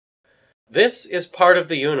This is part of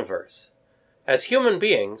the universe. As human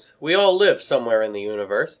beings, we all live somewhere in the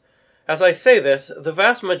universe. As I say this, the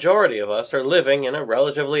vast majority of us are living in a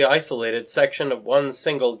relatively isolated section of one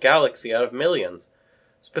single galaxy out of millions.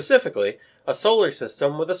 Specifically, a solar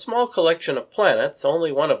system with a small collection of planets,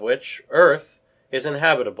 only one of which, Earth, is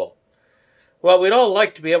inhabitable. While we'd all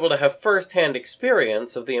like to be able to have first-hand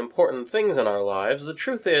experience of the important things in our lives, the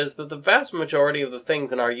truth is that the vast majority of the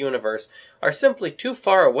things in our universe are simply too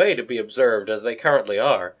far away to be observed as they currently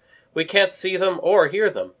are. We can't see them or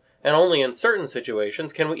hear them, and only in certain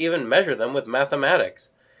situations can we even measure them with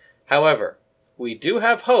mathematics. However, we do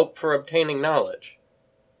have hope for obtaining knowledge.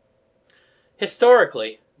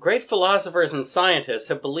 Historically, great philosophers and scientists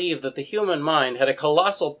have believed that the human mind had a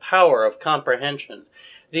colossal power of comprehension,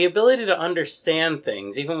 the ability to understand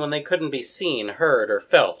things even when they couldn't be seen, heard, or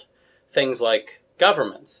felt. Things like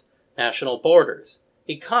governments, national borders,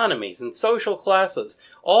 economies, and social classes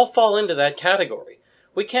all fall into that category.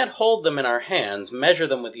 We can't hold them in our hands, measure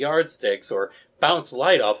them with yardsticks, or bounce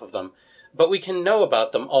light off of them, but we can know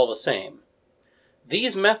about them all the same.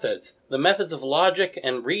 These methods, the methods of logic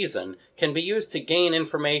and reason, can be used to gain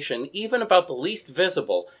information even about the least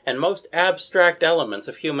visible and most abstract elements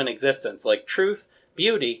of human existence, like truth,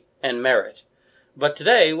 beauty, and merit. But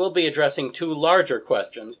today we'll be addressing two larger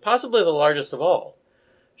questions, possibly the largest of all.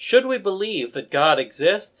 Should we believe that God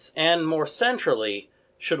exists, and more centrally,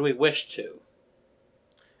 should we wish to?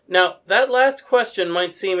 Now, that last question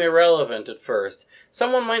might seem irrelevant at first.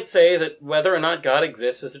 Someone might say that whether or not God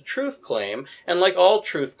exists is a truth claim, and like all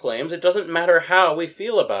truth claims, it doesn't matter how we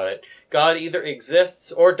feel about it. God either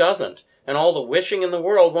exists or doesn't, and all the wishing in the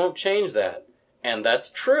world won't change that. And that's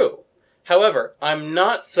true. However, I'm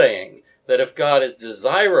not saying that if God is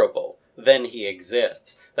desirable, then he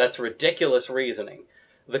exists. That's ridiculous reasoning.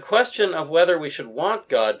 The question of whether we should want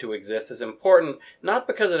God to exist is important, not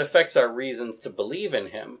because it affects our reasons to believe in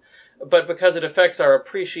him, but because it affects our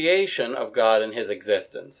appreciation of God and his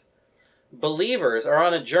existence. Believers are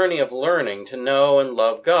on a journey of learning to know and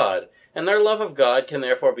love God, and their love of God can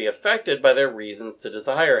therefore be affected by their reasons to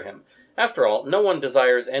desire him. After all, no one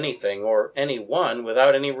desires anything or anyone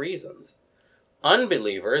without any reasons.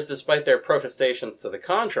 Unbelievers, despite their protestations to the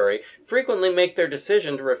contrary, frequently make their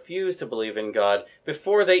decision to refuse to believe in God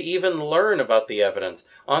before they even learn about the evidence,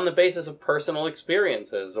 on the basis of personal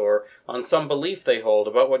experiences, or on some belief they hold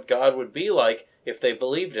about what God would be like if they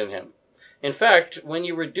believed in him. In fact, when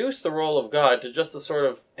you reduce the role of God to just a sort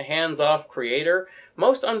of hands-off creator,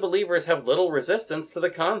 most unbelievers have little resistance to the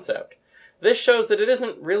concept. This shows that it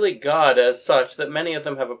isn't really God as such that many of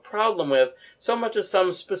them have a problem with, so much as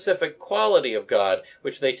some specific quality of God,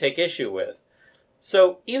 which they take issue with.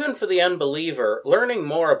 So, even for the unbeliever, learning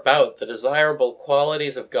more about the desirable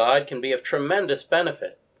qualities of God can be of tremendous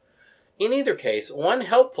benefit. In either case, one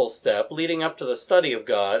helpful step leading up to the study of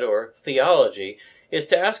God, or theology, is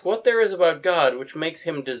to ask what there is about God which makes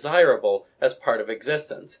him desirable as part of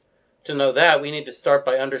existence. To know that, we need to start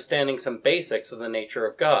by understanding some basics of the nature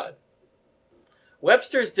of God.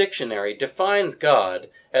 Webster's dictionary defines God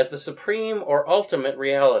as the supreme or ultimate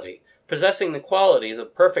reality, possessing the qualities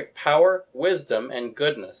of perfect power, wisdom, and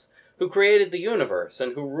goodness, who created the universe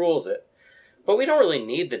and who rules it. But we don't really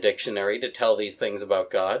need the dictionary to tell these things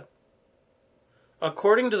about God.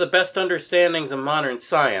 According to the best understandings of modern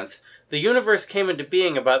science, the universe came into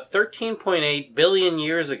being about 13.8 billion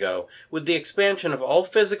years ago with the expansion of all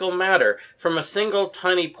physical matter from a single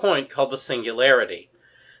tiny point called the singularity.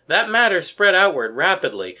 That matter spread outward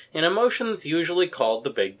rapidly in a motion that's usually called the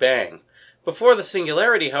Big Bang. Before the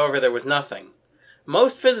singularity, however, there was nothing.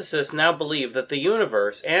 Most physicists now believe that the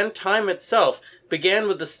universe and time itself began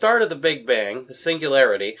with the start of the Big Bang, the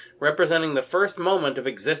singularity, representing the first moment of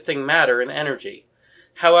existing matter and energy.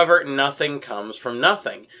 However, nothing comes from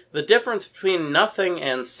nothing. The difference between nothing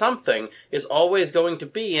and something is always going to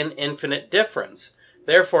be an infinite difference.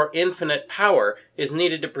 Therefore, infinite power is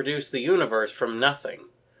needed to produce the universe from nothing.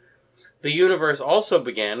 The universe also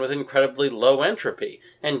began with incredibly low entropy,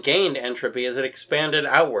 and gained entropy as it expanded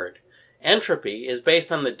outward. Entropy is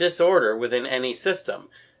based on the disorder within any system.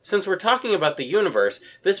 Since we're talking about the universe,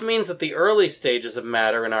 this means that the early stages of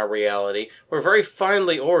matter in our reality were very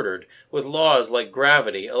finely ordered, with laws like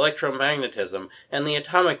gravity, electromagnetism, and the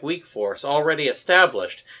atomic weak force already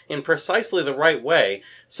established in precisely the right way,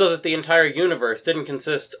 so that the entire universe didn't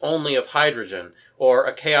consist only of hydrogen, or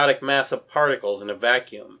a chaotic mass of particles in a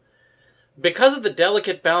vacuum. Because of the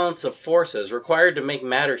delicate balance of forces required to make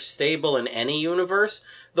matter stable in any universe,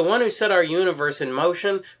 the one who set our universe in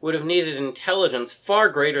motion would have needed intelligence far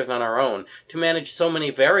greater than our own to manage so many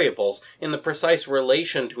variables in the precise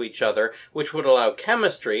relation to each other which would allow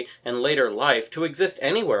chemistry, and later life, to exist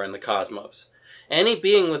anywhere in the cosmos. Any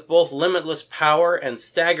being with both limitless power and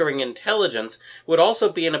staggering intelligence would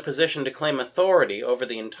also be in a position to claim authority over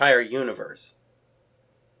the entire universe.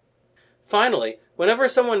 Finally, whenever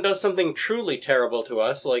someone does something truly terrible to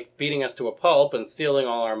us, like beating us to a pulp and stealing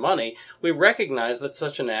all our money, we recognize that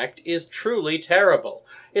such an act is truly terrible.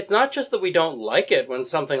 It's not just that we don't like it when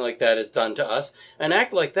something like that is done to us. An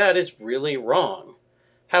act like that is really wrong.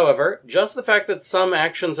 However, just the fact that some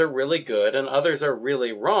actions are really good and others are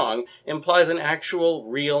really wrong implies an actual,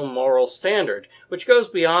 real moral standard, which goes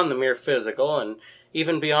beyond the mere physical and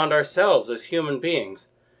even beyond ourselves as human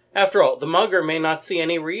beings. After all, the mugger may not see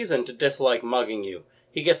any reason to dislike mugging you.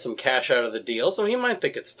 He gets some cash out of the deal, so he might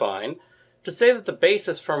think it's fine. To say that the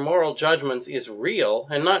basis for moral judgments is real,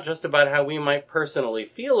 and not just about how we might personally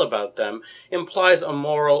feel about them, implies a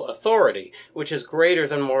moral authority, which is greater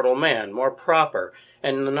than mortal man, more proper,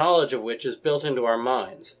 and the knowledge of which is built into our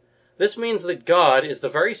minds. This means that God is the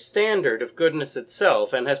very standard of goodness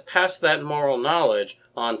itself, and has passed that moral knowledge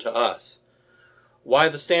on to us. Why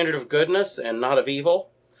the standard of goodness and not of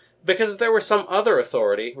evil? Because if there were some other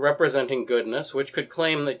authority representing goodness which could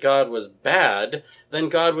claim that God was bad, then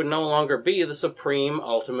God would no longer be the supreme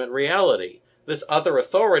ultimate reality. This other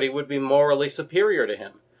authority would be morally superior to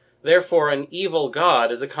him. Therefore, an evil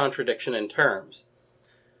God is a contradiction in terms.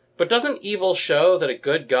 But doesn't evil show that a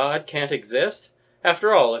good God can't exist?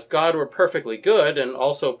 After all, if God were perfectly good and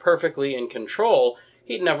also perfectly in control,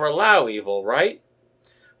 he'd never allow evil, right?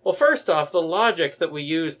 Well, first off, the logic that we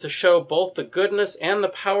use to show both the goodness and the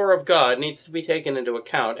power of God needs to be taken into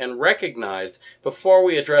account and recognized before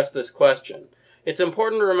we address this question. It's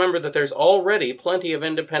important to remember that there's already plenty of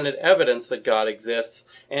independent evidence that God exists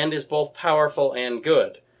and is both powerful and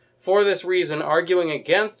good. For this reason, arguing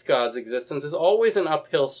against God's existence is always an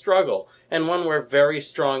uphill struggle, and one where very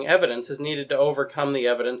strong evidence is needed to overcome the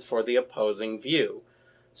evidence for the opposing view.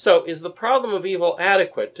 So, is the problem of evil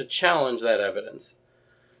adequate to challenge that evidence?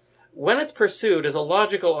 When it's pursued as a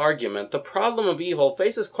logical argument, the problem of evil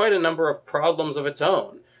faces quite a number of problems of its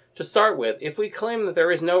own. To start with, if we claim that there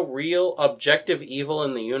is no real, objective evil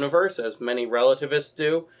in the universe, as many relativists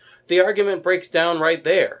do, the argument breaks down right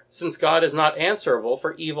there, since God is not answerable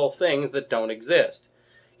for evil things that don't exist.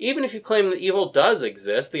 Even if you claim that evil does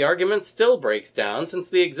exist, the argument still breaks down, since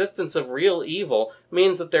the existence of real evil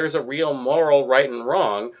means that there's a real moral right and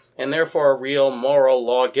wrong, and therefore a real moral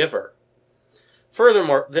lawgiver.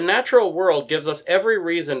 Furthermore, the natural world gives us every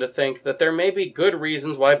reason to think that there may be good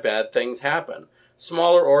reasons why bad things happen.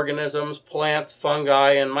 Smaller organisms, plants,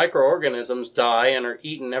 fungi, and microorganisms die and are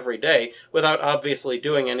eaten every day without obviously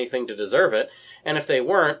doing anything to deserve it, and if they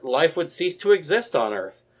weren't, life would cease to exist on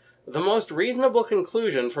Earth. The most reasonable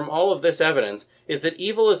conclusion from all of this evidence is that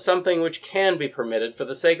evil is something which can be permitted for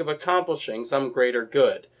the sake of accomplishing some greater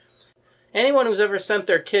good. Anyone who's ever sent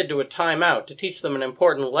their kid to a timeout to teach them an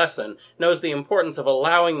important lesson knows the importance of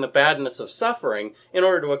allowing the badness of suffering in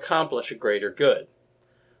order to accomplish a greater good.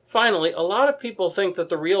 Finally, a lot of people think that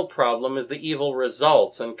the real problem is the evil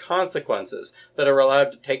results and consequences that are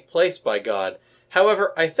allowed to take place by God.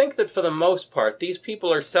 However, I think that for the most part, these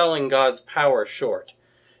people are selling God's power short.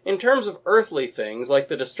 In terms of earthly things, like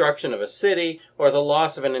the destruction of a city, or the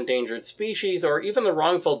loss of an endangered species, or even the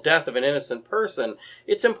wrongful death of an innocent person,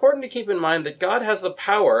 it's important to keep in mind that God has the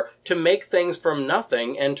power to make things from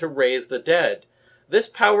nothing and to raise the dead. This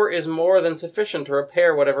power is more than sufficient to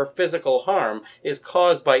repair whatever physical harm is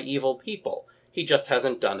caused by evil people. He just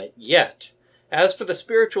hasn't done it yet. As for the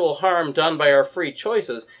spiritual harm done by our free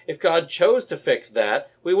choices, if God chose to fix that,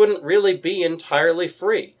 we wouldn't really be entirely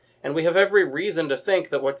free. And we have every reason to think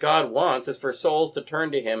that what God wants is for souls to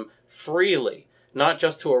turn to him freely, not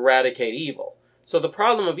just to eradicate evil. So the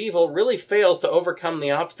problem of evil really fails to overcome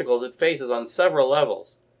the obstacles it faces on several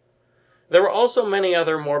levels. There are also many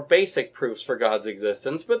other more basic proofs for God's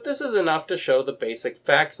existence, but this is enough to show the basic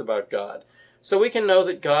facts about God. So we can know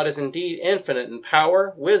that God is indeed infinite in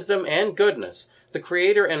power, wisdom, and goodness, the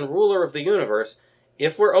creator and ruler of the universe,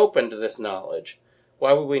 if we're open to this knowledge.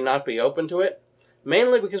 Why would we not be open to it?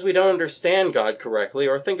 Mainly because we don't understand God correctly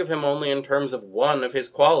or think of him only in terms of one of his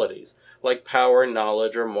qualities, like power,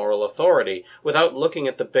 knowledge, or moral authority, without looking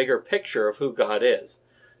at the bigger picture of who God is.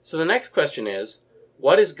 So the next question is,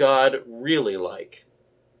 what is God really like?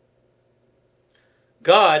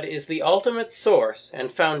 God is the ultimate source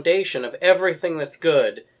and foundation of everything that's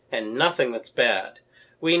good and nothing that's bad.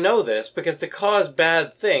 We know this because to cause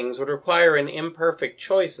bad things would require an imperfect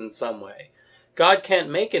choice in some way. God can't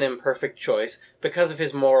make an imperfect choice because of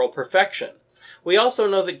his moral perfection. We also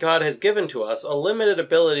know that God has given to us a limited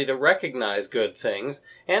ability to recognize good things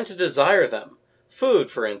and to desire them.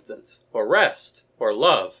 Food, for instance, or rest, or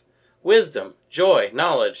love. Wisdom, joy,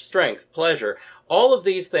 knowledge, strength, pleasure, all of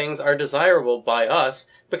these things are desirable by us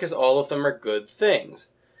because all of them are good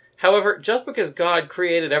things. However, just because God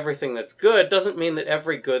created everything that's good doesn't mean that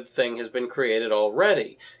every good thing has been created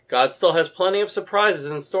already. God still has plenty of surprises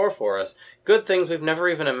in store for us, good things we've never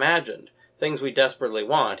even imagined, things we desperately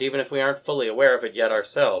want, even if we aren't fully aware of it yet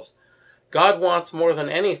ourselves. God wants more than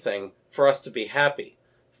anything for us to be happy,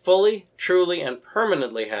 fully, truly, and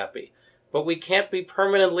permanently happy. But we can't be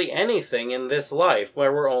permanently anything in this life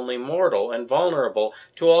where we're only mortal and vulnerable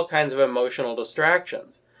to all kinds of emotional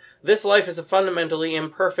distractions. This life is a fundamentally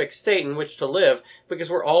imperfect state in which to live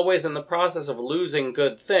because we're always in the process of losing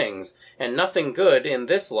good things, and nothing good in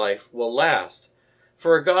this life will last.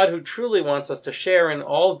 For a God who truly wants us to share in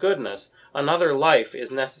all goodness, another life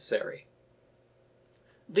is necessary.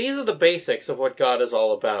 These are the basics of what God is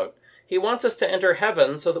all about. He wants us to enter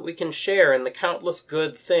heaven so that we can share in the countless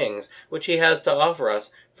good things which he has to offer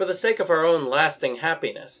us for the sake of our own lasting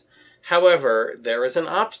happiness. However, there is an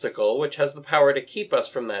obstacle which has the power to keep us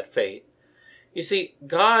from that fate. You see,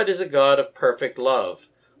 God is a God of perfect love.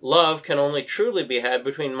 Love can only truly be had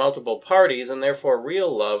between multiple parties, and therefore real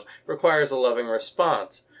love requires a loving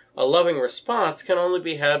response. A loving response can only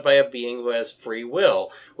be had by a being who has free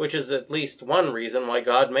will, which is at least one reason why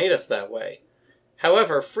God made us that way.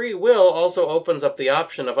 However, free will also opens up the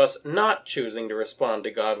option of us not choosing to respond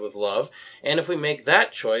to God with love, and if we make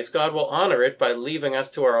that choice, God will honor it by leaving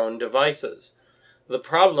us to our own devices. The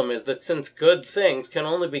problem is that since good things can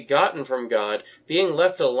only be gotten from God, being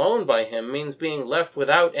left alone by him means being left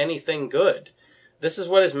without anything good. This is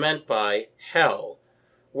what is meant by hell.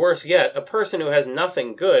 Worse yet, a person who has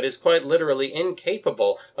nothing good is quite literally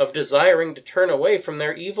incapable of desiring to turn away from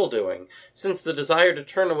their evil-doing, since the desire to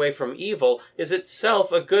turn away from evil is itself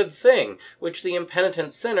a good thing, which the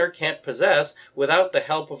impenitent sinner can't possess without the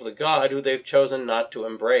help of the God who they've chosen not to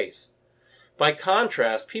embrace. By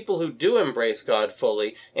contrast, people who do embrace God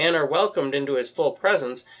fully and are welcomed into his full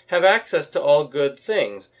presence have access to all good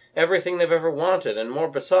things, everything they've ever wanted and more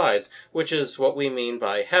besides, which is what we mean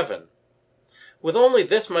by heaven. With only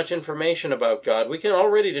this much information about God, we can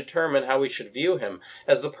already determine how we should view him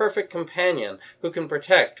as the perfect companion who can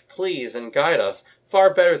protect, please, and guide us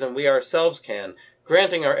far better than we ourselves can,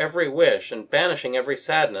 granting our every wish and banishing every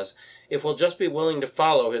sadness, if we'll just be willing to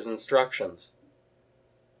follow his instructions.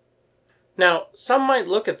 Now, some might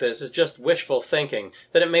look at this as just wishful thinking,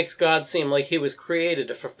 that it makes God seem like he was created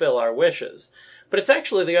to fulfill our wishes. But it's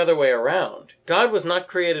actually the other way around. God was not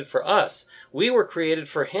created for us. We were created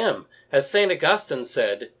for him. As St. Augustine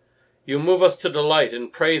said, "You move us to delight in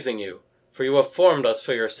praising you, for you have formed us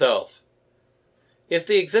for yourself." If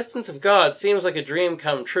the existence of God seems like a dream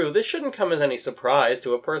come true, this shouldn't come as any surprise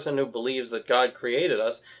to a person who believes that God created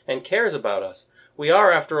us and cares about us. We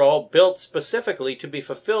are, after all, built specifically to be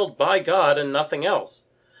fulfilled by God and nothing else.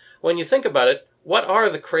 When you think about it, what are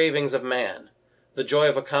the cravings of man? The joy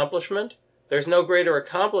of accomplishment? There's no greater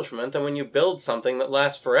accomplishment than when you build something that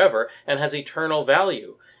lasts forever and has eternal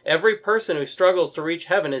value. Every person who struggles to reach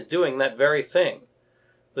heaven is doing that very thing.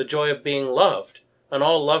 The joy of being loved. An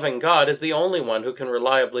all-loving God is the only one who can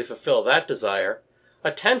reliably fulfill that desire.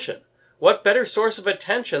 Attention. What better source of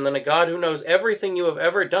attention than a God who knows everything you have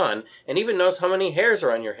ever done and even knows how many hairs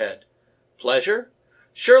are on your head? Pleasure?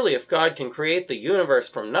 Surely if God can create the universe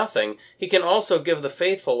from nothing, he can also give the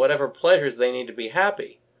faithful whatever pleasures they need to be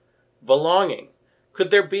happy. Belonging. Could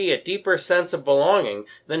there be a deeper sense of belonging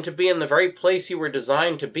than to be in the very place you were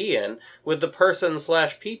designed to be in, with the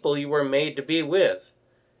person/people you were made to be with?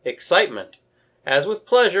 Excitement. As with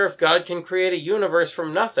pleasure, if God can create a universe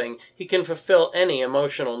from nothing, he can fulfill any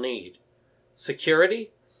emotional need.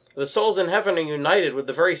 Security? The souls in heaven are united with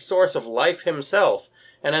the very source of life himself,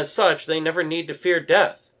 and as such they never need to fear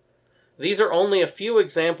death. These are only a few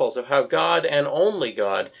examples of how God, and only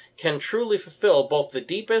God, can truly fulfill both the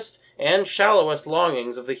deepest and shallowest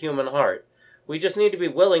longings of the human heart. We just need to be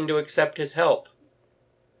willing to accept his help.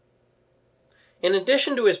 In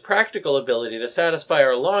addition to his practical ability to satisfy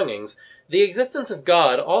our longings, the existence of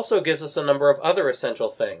God also gives us a number of other essential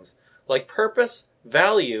things, like purpose,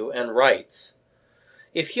 value, and rights.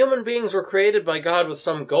 If human beings were created by God with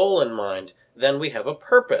some goal in mind, then we have a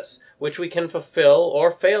purpose, which we can fulfill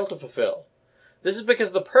or fail to fulfill. This is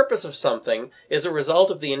because the purpose of something is a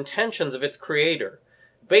result of the intentions of its creator.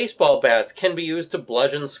 Baseball bats can be used to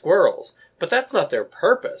bludgeon squirrels, But that's not their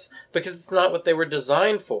purpose, because it's not what they were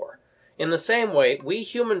designed for. In the same way, we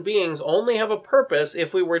human beings only have a purpose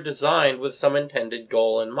if we were designed with some intended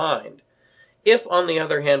goal in mind. If, on the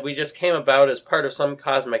other hand, we just came about as part of some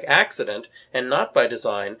cosmic accident, and not by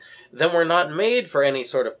design, then we're not made for any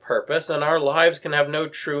sort of purpose, and our lives can have no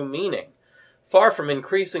true meaning. Far from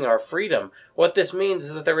increasing our freedom, what this means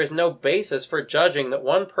is that there is no basis for judging that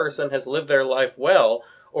one person has lived their life well,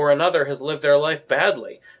 or another has lived their life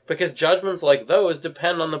badly, because judgments like those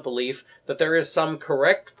depend on the belief that there is some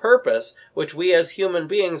correct purpose which we as human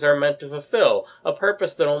beings are meant to fulfill, a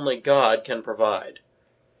purpose that only God can provide.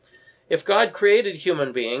 If God created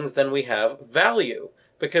human beings, then we have value,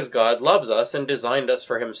 because God loves us and designed us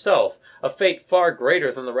for himself, a fate far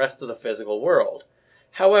greater than the rest of the physical world.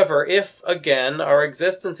 However, if, again, our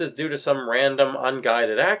existence is due to some random,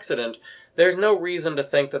 unguided accident, there's no reason to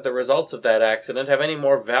think that the results of that accident have any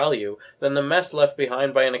more value than the mess left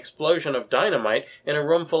behind by an explosion of dynamite in a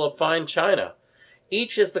room full of fine china.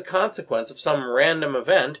 Each is the consequence of some random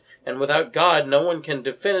event, and without God no one can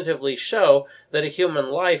definitively show that a human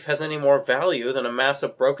life has any more value than a mass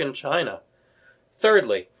of broken china.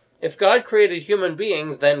 Thirdly, if God created human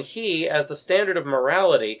beings, then he, as the standard of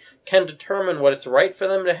morality, can determine what it's right for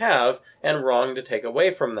them to have and wrong to take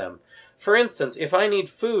away from them. For instance, if I need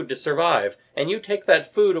food to survive, and you take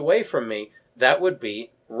that food away from me, that would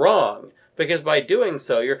be wrong, because by doing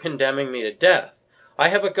so you're condemning me to death. I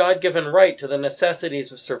have a God-given right to the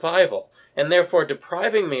necessities of survival, and therefore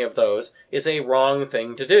depriving me of those is a wrong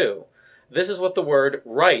thing to do. This is what the word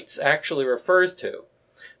rights actually refers to.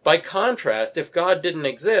 By contrast, if God didn't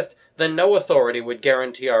exist, then no authority would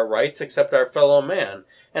guarantee our rights except our fellow man,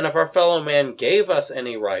 and if our fellow man gave us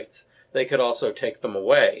any rights, they could also take them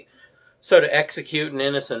away. So to execute an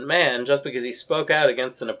innocent man just because he spoke out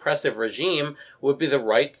against an oppressive regime would be the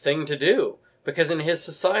right thing to do, because in his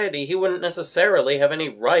society he wouldn't necessarily have any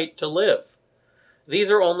right to live.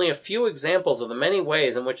 These are only a few examples of the many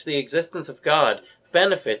ways in which the existence of God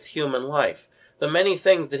benefits human life, the many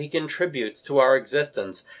things that he contributes to our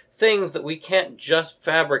existence, things that we can't just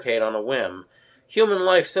fabricate on a whim. Human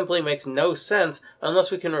life simply makes no sense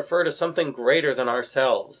unless we can refer to something greater than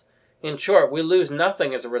ourselves. In short, we lose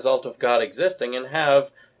nothing as a result of God existing and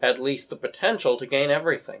have, at least, the potential to gain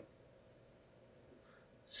everything.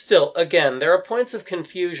 Still, again, there are points of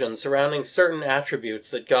confusion surrounding certain attributes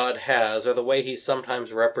that God has, or the way he's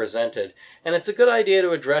sometimes represented, and it's a good idea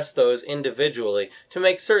to address those individually to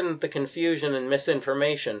make certain that the confusion and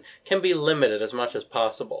misinformation can be limited as much as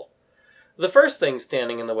possible. The first thing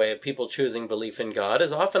standing in the way of people choosing belief in God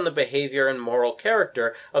is often the behavior and moral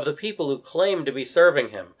character of the people who claim to be serving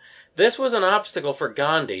him. This was an obstacle for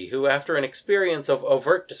Gandhi, who, after an experience of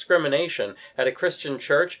overt discrimination at a Christian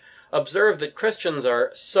church, observed that Christians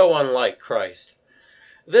are so unlike Christ.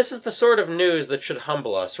 This is the sort of news that should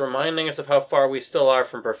humble us, reminding us of how far we still are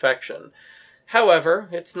from perfection. However,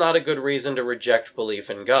 it's not a good reason to reject belief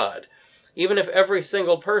in God. Even if every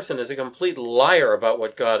single person is a complete liar about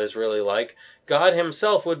what God is really like, God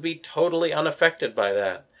himself would be totally unaffected by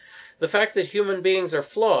that. The fact that human beings are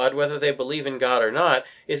flawed, whether they believe in God or not,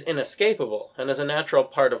 is inescapable and is a natural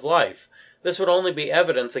part of life. This would only be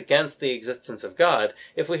evidence against the existence of God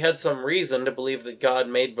if we had some reason to believe that God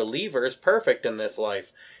made believers perfect in this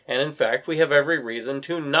life, and in fact we have every reason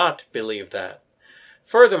to not believe that.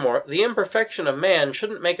 Furthermore, the imperfection of man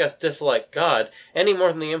shouldn't make us dislike God, any more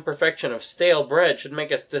than the imperfection of stale bread should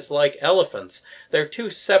make us dislike elephants. They're two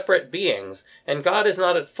separate beings, and God is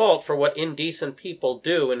not at fault for what indecent people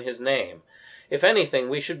do in his name. If anything,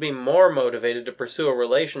 we should be more motivated to pursue a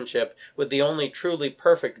relationship with the only truly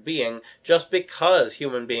perfect being just because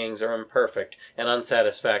human beings are imperfect and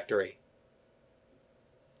unsatisfactory.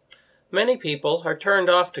 Many people are turned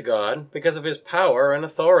off to God because of his power and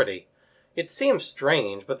authority. It seems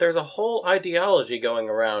strange, but there's a whole ideology going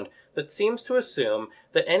around that seems to assume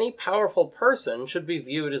that any powerful person should be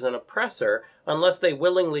viewed as an oppressor unless they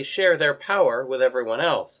willingly share their power with everyone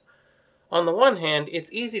else. On the one hand,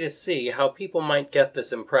 it's easy to see how people might get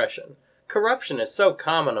this impression. Corruption is so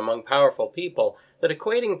common among powerful people that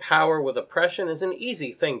equating power with oppression is an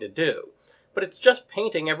easy thing to do. But it's just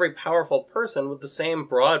painting every powerful person with the same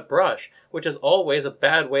broad brush, which is always a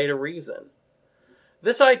bad way to reason.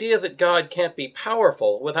 This idea that God can't be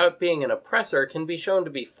powerful without being an oppressor can be shown to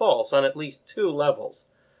be false on at least two levels.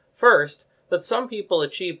 First, that some people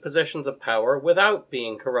achieve positions of power without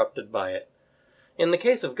being corrupted by it. In the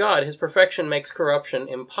case of God, his perfection makes corruption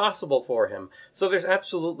impossible for him, so there's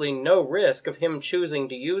absolutely no risk of him choosing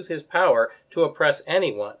to use his power to oppress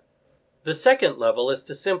anyone. The second level is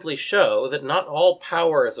to simply show that not all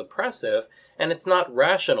power is oppressive, and it's not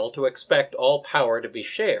rational to expect all power to be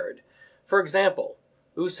shared. For example,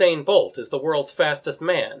 Usain Bolt is the world's fastest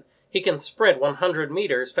man. He can sprint 100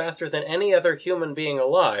 meters faster than any other human being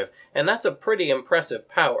alive, and that's a pretty impressive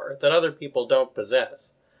power that other people don't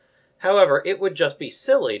possess. However, it would just be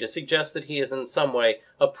silly to suggest that he is in some way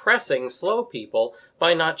oppressing slow people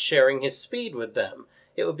by not sharing his speed with them.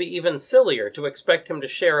 It would be even sillier to expect him to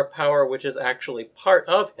share a power which is actually part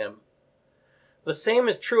of him. The same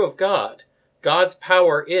is true of God. God's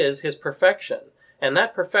power is his perfection, and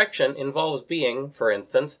that perfection involves being, for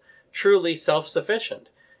instance, truly self-sufficient.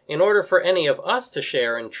 In order for any of us to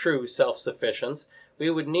share in true self-sufficiency, we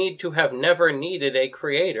would need to have never needed a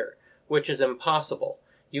creator, which is impossible.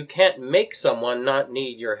 You can't make someone not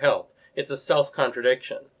need your help. It's a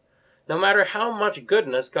self-contradiction. No matter how much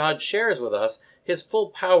goodness God shares with us, his full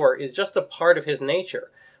power is just a part of his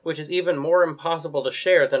nature, which is even more impossible to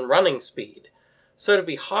share than running speed. So to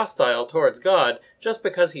be hostile towards God just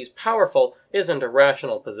because he's powerful isn't a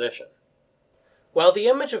rational position. While the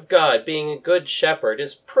image of God being a good shepherd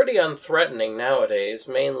is pretty unthreatening nowadays,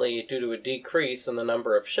 mainly due to a decrease in the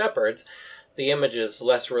number of shepherds, the image is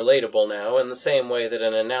less relatable now, in the same way that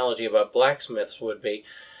an analogy about blacksmiths would be.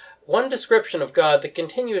 One description of God that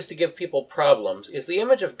continues to give people problems is the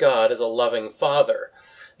image of God as a loving father.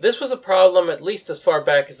 This was a problem at least as far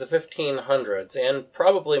back as the 1500s, and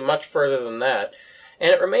probably much further than that,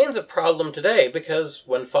 and it remains a problem today because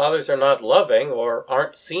when fathers are not loving, or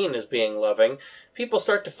aren't seen as being loving, people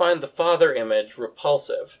start to find the father image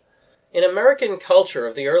repulsive. In American culture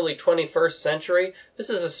of the early 21st century, this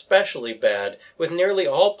is especially bad, with nearly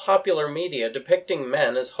all popular media depicting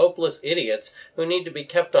men as hopeless idiots who need to be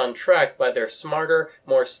kept on track by their smarter,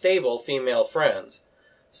 more stable female friends.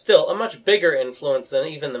 Still, a much bigger influence than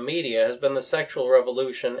even the media has been the sexual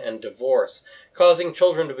revolution and divorce, causing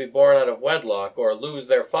children to be born out of wedlock or lose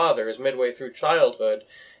their fathers midway through childhood,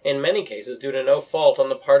 in many cases due to no fault on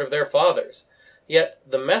the part of their fathers. Yet,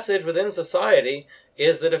 the message within society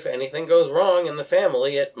is that if anything goes wrong in the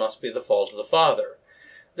family, it must be the fault of the father.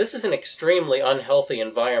 This is an extremely unhealthy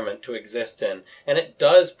environment to exist in, and it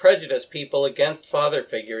does prejudice people against father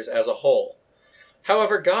figures as a whole.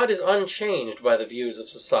 However, God is unchanged by the views of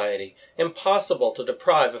society, impossible to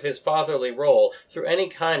deprive of his fatherly role through any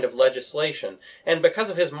kind of legislation, and because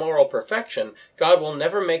of his moral perfection, God will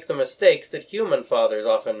never make the mistakes that human fathers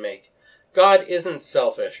often make. God isn't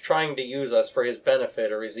selfish, trying to use us for his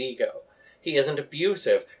benefit or his ego. He isn't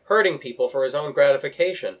abusive, hurting people for his own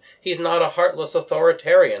gratification. He's not a heartless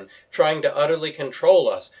authoritarian, trying to utterly control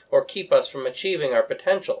us or keep us from achieving our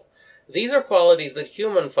potential. These are qualities that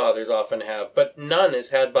human fathers often have, but none is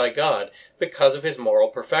had by God because of his moral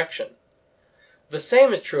perfection. The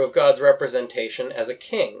same is true of God's representation as a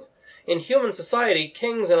king. In human society,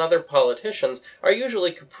 kings and other politicians are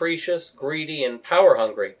usually capricious, greedy, and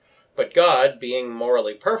power-hungry. But God, being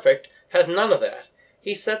morally perfect, has none of that.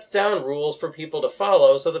 He sets down rules for people to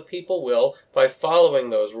follow so that people will, by following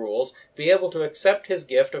those rules, be able to accept his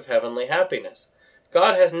gift of heavenly happiness.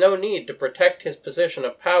 God has no need to protect his position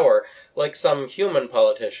of power like some human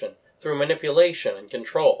politician, through manipulation and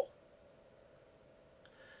control.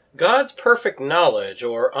 God's perfect knowledge,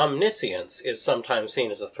 or omniscience, is sometimes seen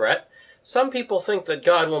as a threat. Some people think that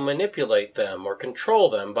God will manipulate them or control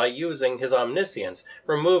them by using his omniscience,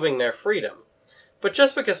 removing their freedom. But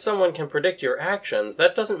just because someone can predict your actions,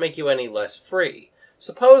 that doesn't make you any less free.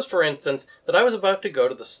 Suppose, for instance, that I was about to go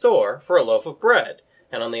to the store for a loaf of bread,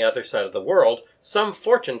 and on the other side of the world, some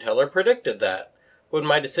fortune teller predicted that. Would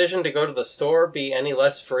my decision to go to the store be any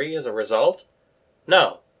less free as a result?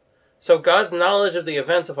 No. So God's knowledge of the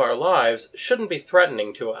events of our lives shouldn't be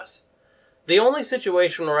threatening to us. The only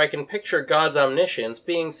situation where I can picture God's omniscience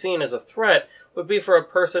being seen as a threat would be for a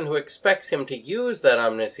person who expects him to use that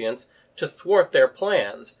omniscience to thwart their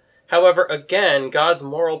plans. However, again, God's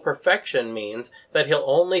moral perfection means that he'll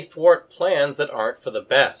only thwart plans that aren't for the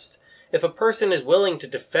best. If a person is willing to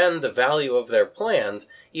defend the value of their plans,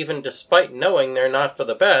 even despite knowing they're not for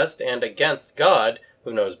the best and against God,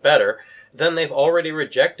 who knows better, then they've already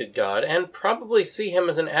rejected God and probably see him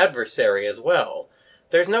as an adversary as well.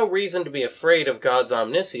 There's no reason to be afraid of God's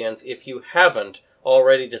omniscience if you haven't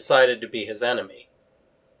already decided to be his enemy.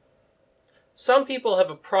 Some people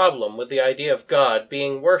have a problem with the idea of God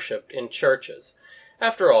being worshipped in churches.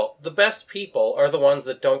 After all, the best people are the ones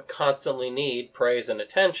that don't constantly need praise and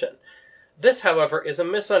attention. This, however, is a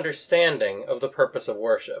misunderstanding of the purpose of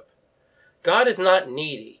worship. God is not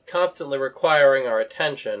needy, constantly requiring our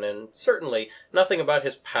attention, and certainly nothing about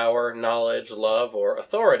his power, knowledge, love, or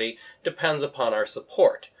authority depends upon our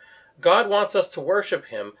support. God wants us to worship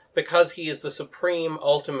him because he is the supreme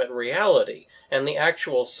ultimate reality and the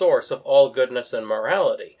actual source of all goodness and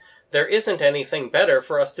morality. There isn't anything better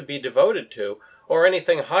for us to be devoted to, or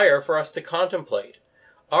anything higher for us to contemplate.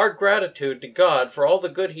 Our gratitude to God for all the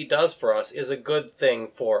good He does for us is a good thing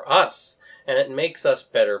for us, and it makes us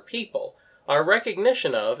better people. Our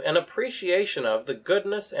recognition of and appreciation of the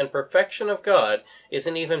goodness and perfection of God is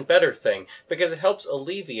an even better thing, because it helps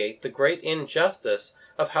alleviate the great injustice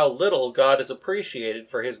of how little God is appreciated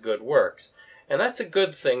for His good works. And that's a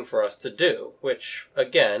good thing for us to do, which,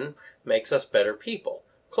 again, makes us better people,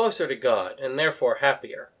 closer to God, and therefore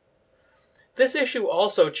happier. This issue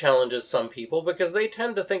also challenges some people because they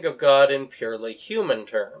tend to think of God in purely human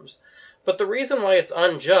terms. But the reason why it's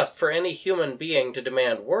unjust for any human being to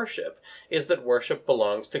demand worship is that worship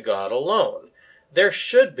belongs to God alone. There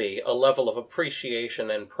should be a level of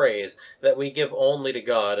appreciation and praise that we give only to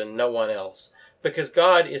God and no one else, because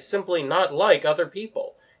God is simply not like other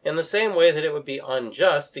people. In the same way that it would be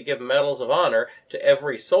unjust to give medals of honor to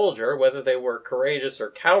every soldier, whether they were courageous or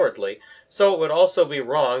cowardly, so it would also be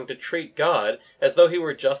wrong to treat God as though He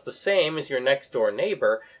were just the same as your next-door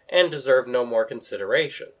neighbor and deserve no more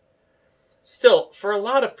consideration. Still, for a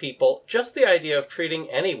lot of people, just the idea of treating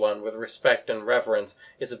anyone with respect and reverence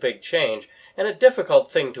is a big change, and a difficult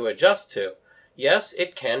thing to adjust to. Yes,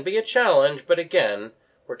 it can be a challenge, but again,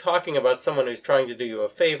 we're talking about someone who's trying to do you a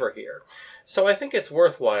favor here. So I think it's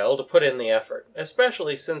worthwhile to put in the effort,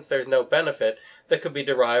 especially since there's no benefit that could be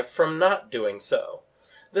derived from not doing so.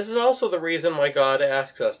 This is also the reason why God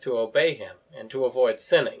asks us to obey Him and to avoid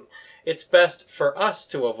sinning. It's best for us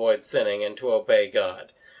to avoid sinning and to obey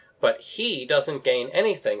God. But He doesn't gain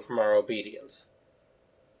anything from our obedience.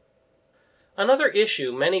 Another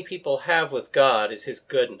issue many people have with God is His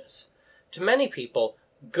goodness. To many people,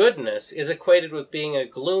 goodness is equated with being a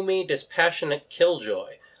gloomy, dispassionate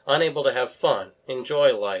killjoy, unable to have fun,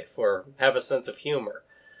 enjoy life, or have a sense of humor.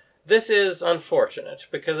 This is unfortunate,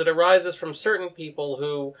 because it arises from certain people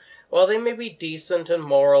who, while they may be decent and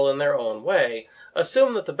moral in their own way,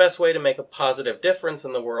 assume that the best way to make a positive difference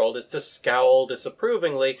in the world is to scowl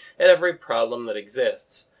disapprovingly at every problem that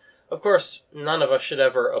exists. Of course, none of us should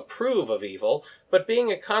ever approve of evil, but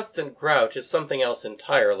being a constant grouch is something else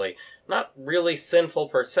entirely, not really sinful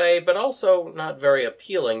per se, but also not very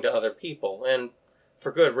appealing to other people, and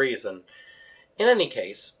for good reason. In any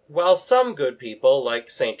case, while some good people, like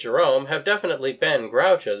St. Jerome, have definitely been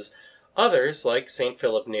grouches, others, like St.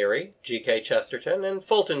 Philip Neri, G.K. Chesterton, and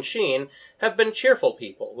Fulton Sheen, have been cheerful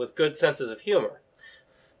people with good senses of humor.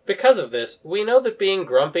 Because of this, we know that being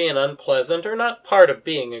grumpy and unpleasant are not part of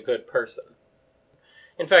being a good person.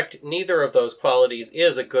 In fact, neither of those qualities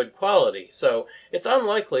is a good quality, so it's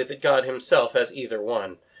unlikely that God Himself has either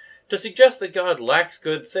one. To suggest that God lacks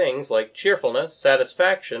good things like cheerfulness,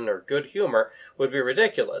 satisfaction, or good humor would be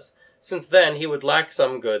ridiculous, since then He would lack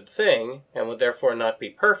some good thing, and would therefore not be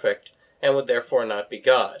perfect, and would therefore not be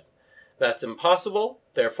God. That's impossible,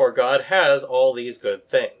 therefore God has all these good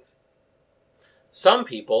things. Some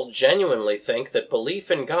people genuinely think that belief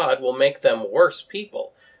in God will make them worse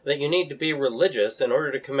people, that you need to be religious in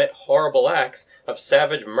order to commit horrible acts of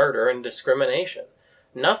savage murder and discrimination.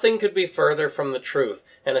 Nothing could be further from the truth,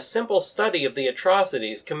 and a simple study of the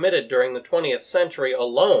atrocities committed during the 20th century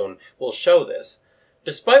alone will show this.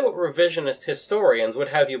 Despite what revisionist historians would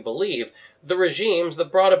have you believe, the regimes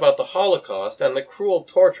that brought about the Holocaust and the cruel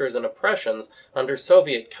tortures and oppressions under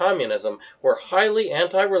Soviet communism were highly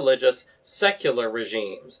anti-religious, secular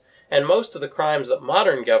regimes, and most of the crimes that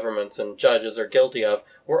modern governments and judges are guilty of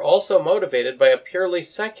were also motivated by a purely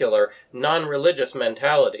secular, non-religious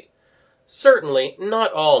mentality. Certainly,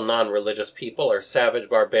 not all non-religious people are savage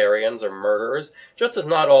barbarians or murderers, just as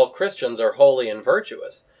not all Christians are holy and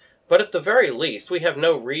virtuous. But at the very least, we have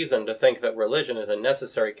no reason to think that religion is a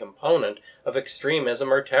necessary component of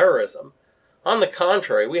extremism or terrorism. On the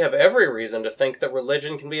contrary, we have every reason to think that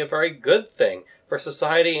religion can be a very good thing for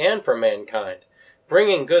society and for mankind,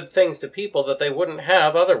 bringing good things to people that they wouldn't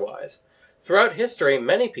have otherwise. Throughout history,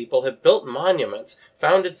 many people have built monuments,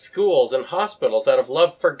 founded schools and hospitals out of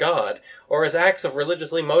love for God, or as acts of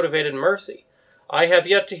religiously motivated mercy. I have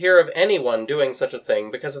yet to hear of anyone doing such a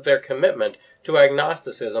thing because of their commitment to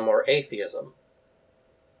agnosticism or atheism.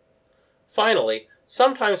 Finally,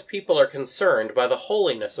 sometimes people are concerned by the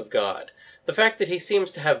holiness of God, the fact that He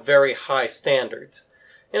seems to have very high standards.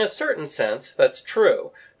 In a certain sense, that's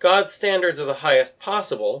true. God's standards are the highest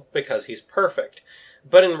possible because He's perfect.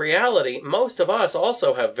 But in reality, most of us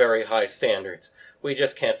also have very high standards. We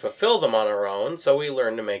just can't fulfill them on our own, so we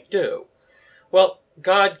learn to make do. Well,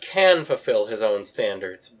 God can fulfill His own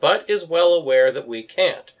standards, but is well aware that we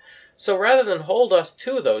can't. So rather than hold us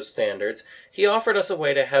to those standards, He offered us a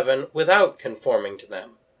way to heaven without conforming to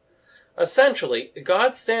them. Essentially,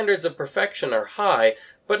 God's standards of perfection are high,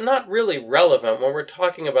 but not really relevant when we're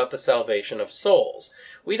talking about the salvation of souls.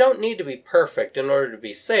 We don't need to be perfect in order to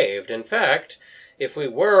be saved. In fact, if we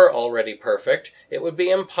were already perfect, it would be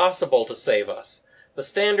impossible to save us. The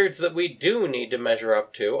standards that we do need to measure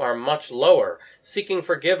up to are much lower, seeking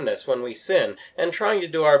forgiveness when we sin, and trying to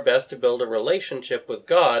do our best to build a relationship with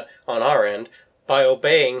God on our end by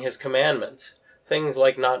obeying His commandments. Things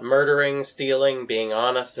like not murdering, stealing, being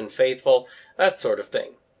honest and faithful, that sort of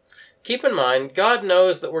thing. Keep in mind, God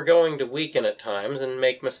knows that we're going to weaken at times and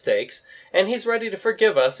make mistakes, and He's ready to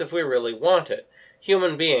forgive us if we really want it.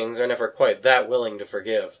 Human beings are never quite that willing to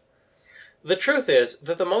forgive. The truth is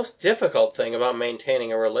that the most difficult thing about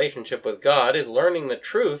maintaining a relationship with God is learning the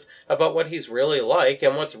truth about what He's really like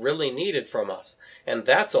and what's really needed from us. And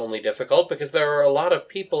that's only difficult because there are a lot of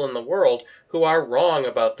people in the world who are wrong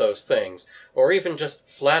about those things, or even just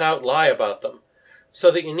flat out lie about them. So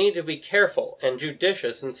that you need to be careful and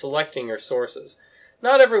judicious in selecting your sources.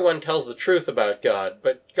 Not everyone tells the truth about God,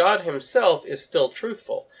 but God Himself is still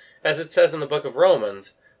truthful. As it says in the book of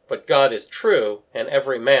Romans, "But God is true, and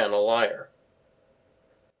every man a liar."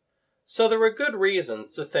 So there are good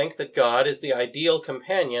reasons to think that God is the ideal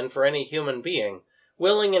companion for any human being,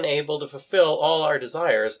 willing and able to fulfill all our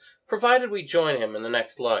desires, provided we join Him in the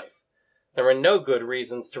next life. There are no good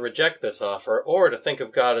reasons to reject this offer, or to think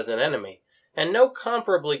of God as an enemy, and no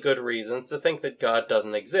comparably good reasons to think that God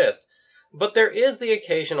doesn't exist, but there is the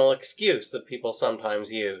occasional excuse that people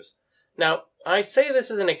sometimes use. Now, I say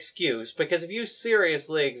this as an excuse because if you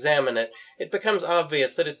seriously examine it, it becomes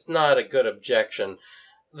obvious that it's not a good objection.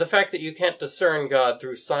 The fact that you can't discern God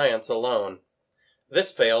through science alone.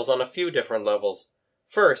 This fails on a few different levels.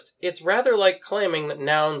 First, it's rather like claiming that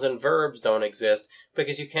nouns and verbs don't exist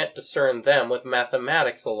because you can't discern them with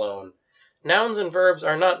mathematics alone. Nouns and verbs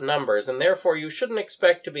are not numbers, and therefore you shouldn't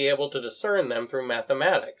expect to be able to discern them through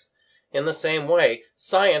mathematics. In the same way,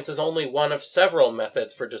 science is only one of several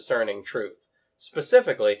methods for discerning truth.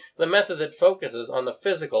 Specifically, the method that focuses on the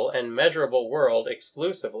physical and measurable world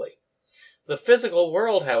exclusively. The physical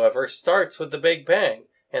world, however, starts with the Big Bang,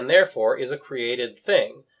 and therefore is a created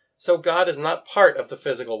thing. So God is not part of the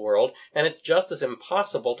physical world, and it's just as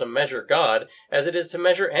impossible to measure God as it is to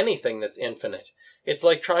measure anything that's infinite. It's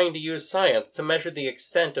like trying to use science to measure the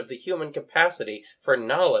extent of the human capacity for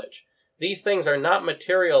knowledge. These things are not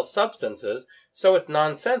material substances, so it's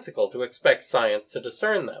nonsensical to expect science to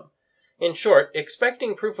discern them. In short,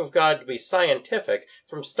 expecting proof of God to be scientific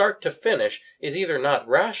from start to finish is either not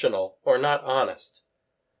rational or not honest.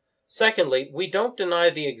 Secondly, we don't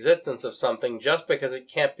deny the existence of something just because it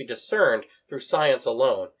can't be discerned through science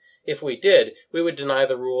alone. If we did, we would deny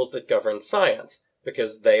the rules that govern science,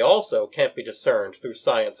 because they also can't be discerned through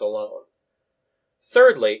science alone.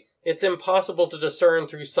 Thirdly, it's impossible to discern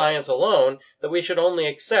through science alone that we should only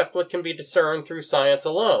accept what can be discerned through science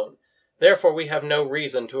alone. Therefore, we have no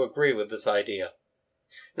reason to agree with this idea.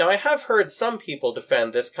 Now, I have heard some people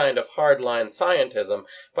defend this kind of hardline scientism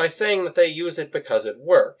by saying that they use it because it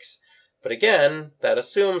works. But again, that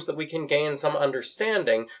assumes that we can gain some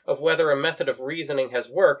understanding of whether a method of reasoning has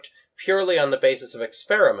worked purely on the basis of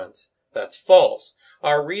experiments. That's false.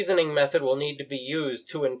 Our reasoning method will need to be used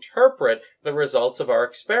to interpret the results of our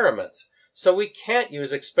experiments. So we can't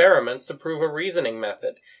use experiments to prove a reasoning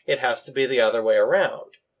method. It has to be the other way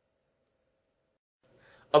around.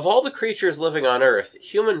 Of all the creatures living on Earth,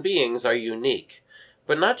 human beings are unique.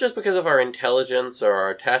 But not just because of our intelligence or our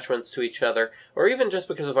attachments to each other, or even just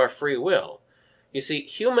because of our free will. You see,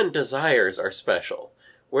 human desires are special.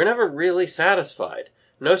 We're never really satisfied.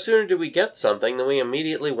 No sooner do we get something than we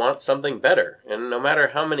immediately want something better, and no matter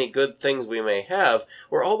how many good things we may have,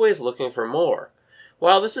 we're always looking for more.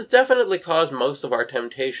 While this has definitely caused most of our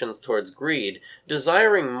temptations towards greed,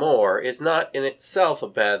 desiring more is not in itself a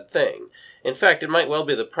bad thing. In fact, it might well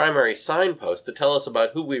be the primary signpost to tell us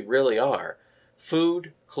about who we really are.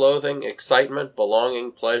 Food, clothing, excitement,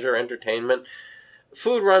 belonging, pleasure, entertainment.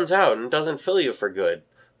 Food runs out and doesn't fill you for good.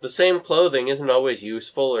 The same clothing isn't always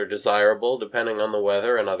useful or desirable depending on the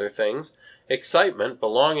weather and other things. Excitement,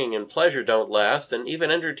 belonging, and pleasure don't last, and even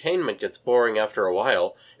entertainment gets boring after a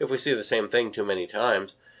while, if we see the same thing too many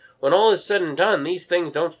times. When all is said and done, these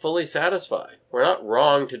things don't fully satisfy. We're not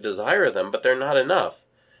wrong to desire them, but they're not enough.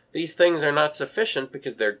 These things are not sufficient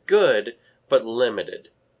because they're good, but limited.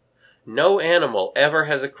 No animal ever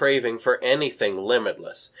has a craving for anything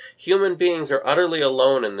limitless. Human beings are utterly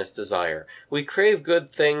alone in this desire. We crave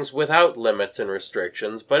good things without limits and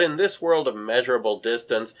restrictions, but in this world of measurable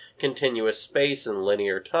distance, continuous space, and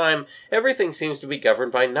linear time, everything seems to be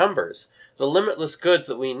governed by numbers. The limitless goods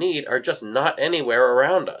that we need are just not anywhere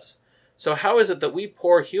around us. So how is it that we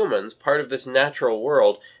poor humans, part of this natural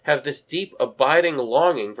world, have this deep, abiding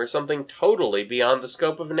longing for something totally beyond the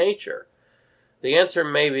scope of nature? The answer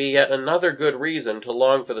may be yet another good reason to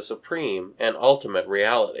long for the supreme and ultimate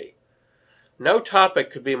reality. No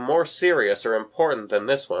topic could be more serious or important than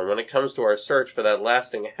this one when it comes to our search for that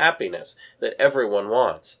lasting happiness that everyone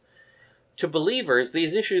wants. To believers,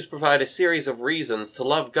 these issues provide a series of reasons to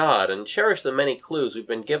love God and cherish the many clues we've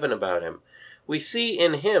been given about Him. We see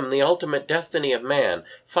in Him the ultimate destiny of man,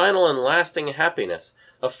 final and lasting happiness,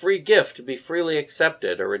 a free gift to be freely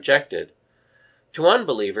accepted or rejected. To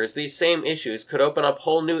unbelievers, these same issues could open up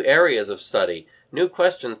whole new areas of study, new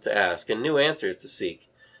questions to ask, and new answers to seek.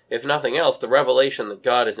 If nothing else, the revelation that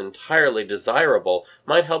God is entirely desirable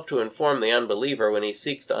might help to inform the unbeliever when he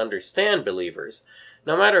seeks to understand believers.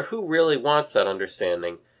 No matter who really wants that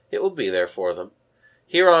understanding, it will be there for them,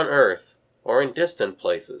 here on earth or in distant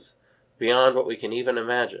places, beyond what we can even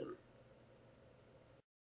imagine.